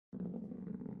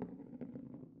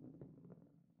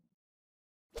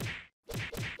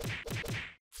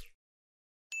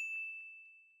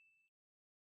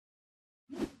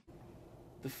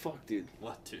The fuck, dude?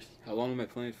 What, dude? How long am I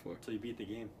playing for? Till you beat the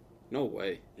game. No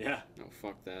way. Yeah. No,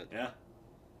 fuck that. Yeah.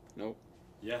 Nope.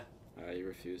 Yeah. You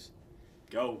refuse.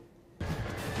 Go. You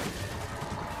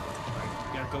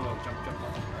gotta go, jump.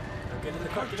 Get in the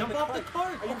car, jump off the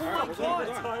car! Oh my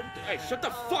god! Hey, shut the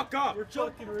fuck up! You're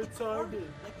fucking retarded.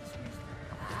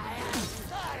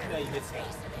 Yeah, you missed it.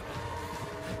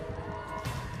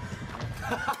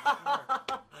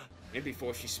 And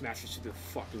before she smashes through the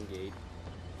fucking gate.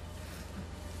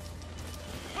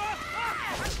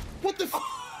 What the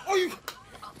f- Are you-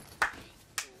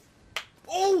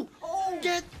 Oh!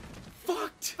 Get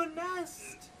fucked!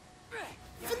 Finessed!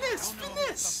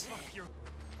 Finesse!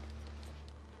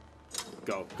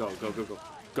 Go.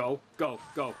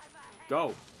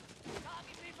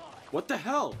 What the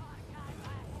hell?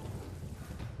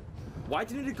 Why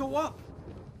didn't it go up?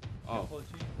 Oh.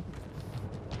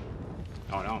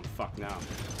 Oh, no, I'm fucked now.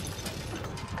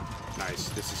 Nice,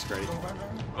 this is great.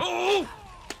 Oh!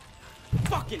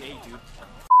 Fucking A, dude.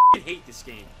 I hate this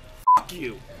game. Fuck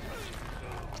you.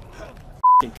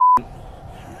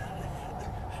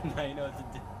 Now you know what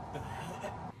to do.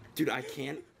 Dude, I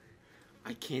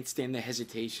can't stand the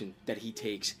hesitation that he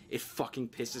takes. It fucking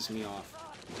pisses me off.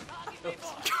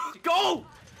 Go!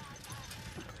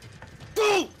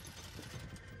 Go!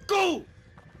 Go!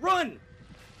 Run!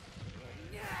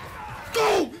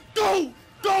 Go! Go!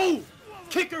 Go!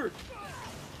 Kick her!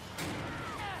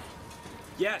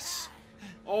 Yes!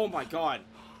 Oh my god.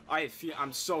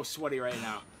 I'm so sweaty right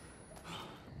now.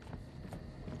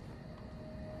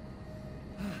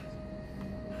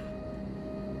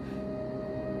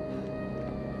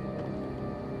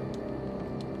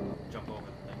 Jump over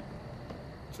the thing.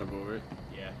 Jump over it?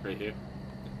 Yeah. Right here.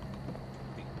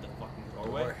 The fucking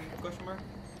doorway? Question mark?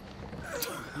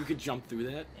 You could jump through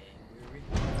that? Hey, where are we?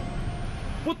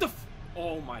 What the f-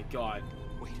 Oh my god.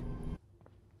 Wait.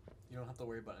 You don't have to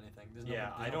worry about anything. There's no,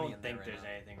 Yeah, there's I nobody don't in there think right there's now.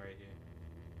 anything right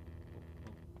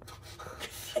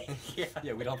here.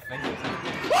 Yeah, we don't think there's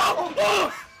Oh!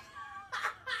 Oh!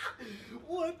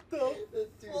 What the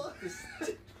fuck?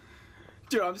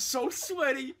 Dude, I'm so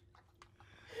sweaty.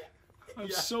 I'm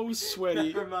so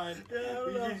sweaty. Never mind. Yeah,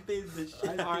 we just made this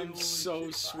shit. I'm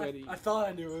so sweaty. I thought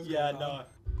I knew it was Yeah, going on.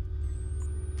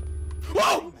 no.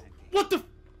 Whoa! What the? Like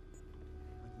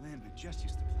land we just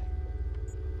used to play.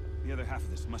 The other half of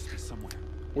this must be somewhere.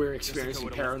 We're experiencing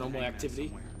Jessica would've left paranormal the hangman activity.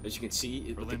 somewhere. As you can see, with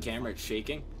the Berlin camera, it's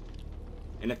shaking.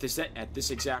 And at this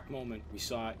exact moment, we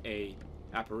saw a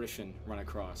apparition run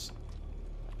across.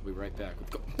 We'll be right back.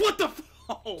 What the?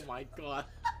 Oh my god.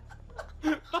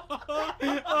 Oh,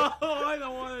 I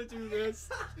don't want to do this.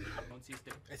 Don't see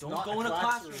stick. It's Don't not go a in a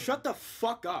classroom. classroom. Shut the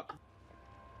fuck up.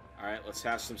 Alright, let's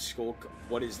have some school.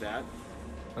 What is that?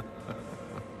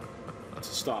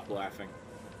 Stop laughing.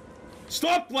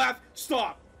 Stop laughing!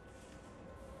 Stop!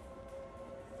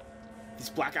 These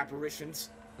black apparitions.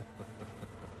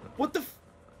 What the f-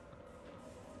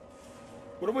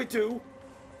 What do I do?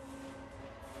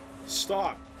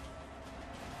 Stop.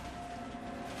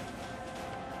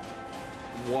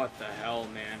 What the hell,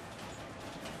 man?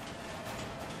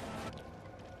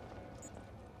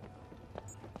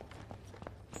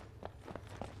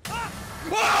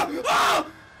 Ah! Ah!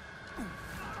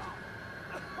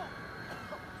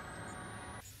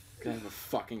 I'm gonna have a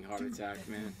fucking heart attack,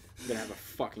 man. I'm gonna have a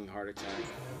fucking heart attack.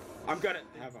 I'm gonna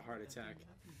have a heart attack.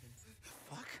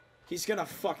 Fuck. He's gonna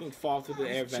fucking fall through the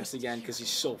air vents again because he's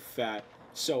so fat,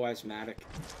 so asthmatic.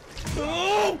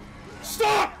 Oh!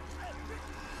 Stop!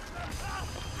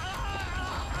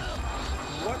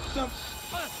 What the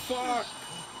fuck?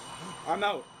 I'm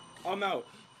out. I'm out.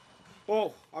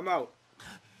 Oh, I'm out.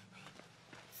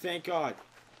 Thank God.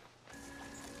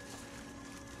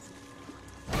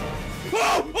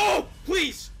 Oh! Oh!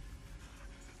 Please!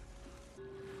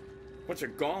 Bunch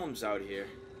of golems out here.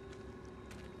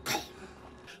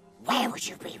 Where would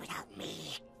you be without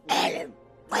me? Ellen!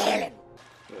 Ellen!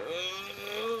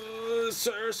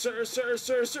 Sir.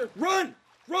 Run!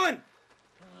 Run!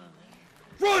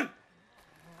 Run!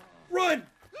 Run!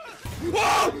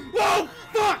 Whoa! Whoa!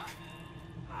 Fuck!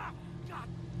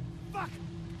 Fuck.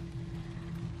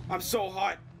 I'm so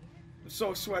hot. I'm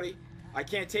so sweaty. I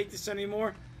can't take this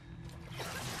anymore.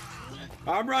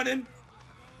 I'm running.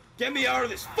 Get me out of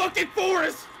this fucking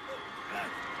forest!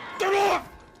 Get off!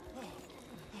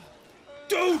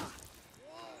 Dude!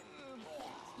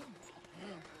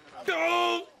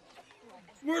 Go!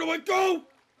 Where do I go?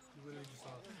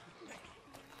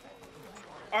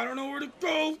 I don't know where to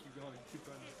go.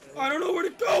 I don't know where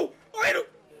to go. I don't.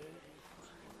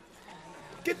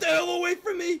 Get the hell away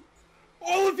from me!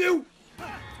 All of you!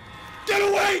 Get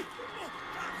away!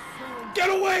 Get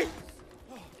away!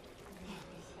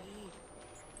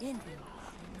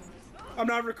 I'm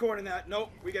not recording that.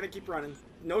 Nope, we gotta keep running.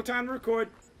 No time to record.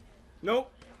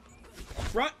 Nope.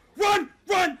 Run! Run!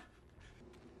 Run!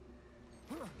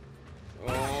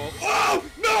 Oh, oh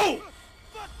no!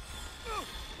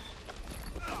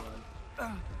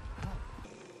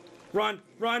 Run!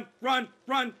 Run! Run!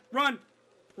 Run! Run!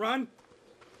 Run!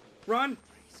 Run!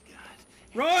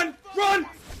 Run! Run!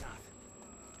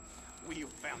 We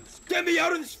found this. Get me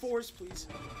out of this forest, please.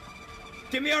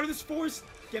 Get me out of this forest.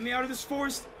 Get me out of this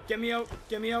forest. Get me out.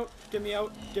 Get me out. Get me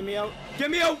out. Get me out. Get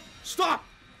me out. Stop.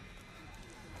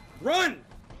 Run.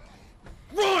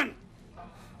 Run.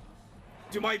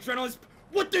 Do my adrenaline's...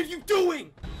 What are you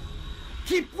doing?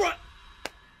 Keep run.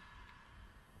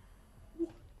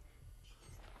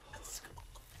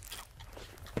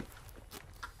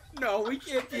 No, we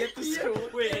can't be at the school.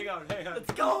 Wait, hang on.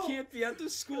 Let's go. We can't be at the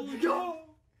school again.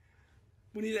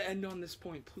 We need to end on this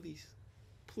point, please.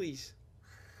 Please.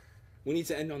 We need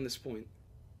to end on this point.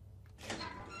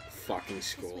 Fucking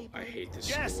school. I hate this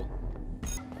school.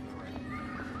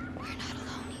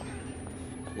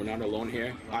 We're not alone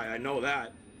here. I know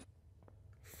that.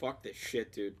 Fuck this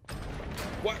shit, dude.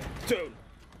 What? Dude!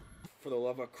 For the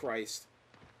love of Christ.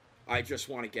 I just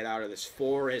want to get out of this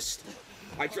forest.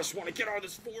 I just want to get out of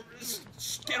this forest.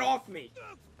 Just get off me.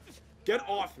 Get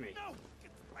off me.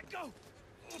 Let go.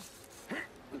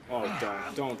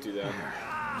 Oh, don't do that.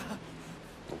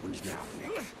 Open your mouth,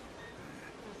 Nick.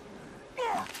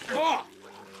 Oh!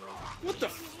 What the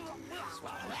f...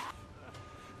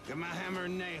 Get my hammer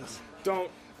and nails.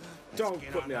 Don't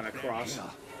put me on a cross.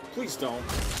 Please don't.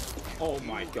 Oh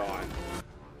my god.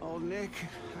 Oh, Nick,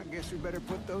 I guess we better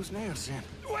put those nails in.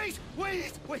 Wait!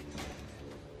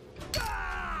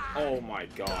 Oh my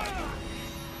god.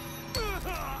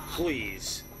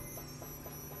 Please.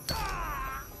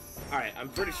 Alright, I'm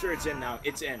pretty sure it's in now.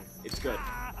 It's in. It's good.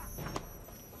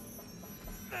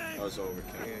 That was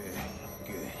overkill.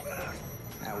 Good.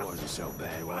 That wasn't so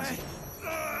bad, was it?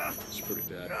 It's pretty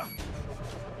bad.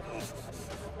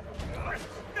 You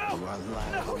are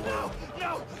alive.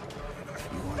 No! You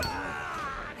are alive.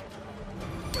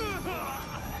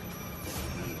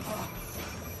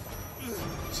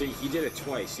 See, he did it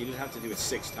twice. He didn't have to do it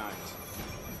 6 times.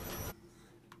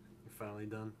 You're finally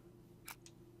done.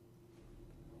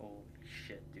 Holy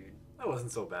shit, dude. That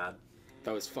wasn't so bad.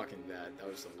 That was fucking bad. That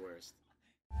was the worst.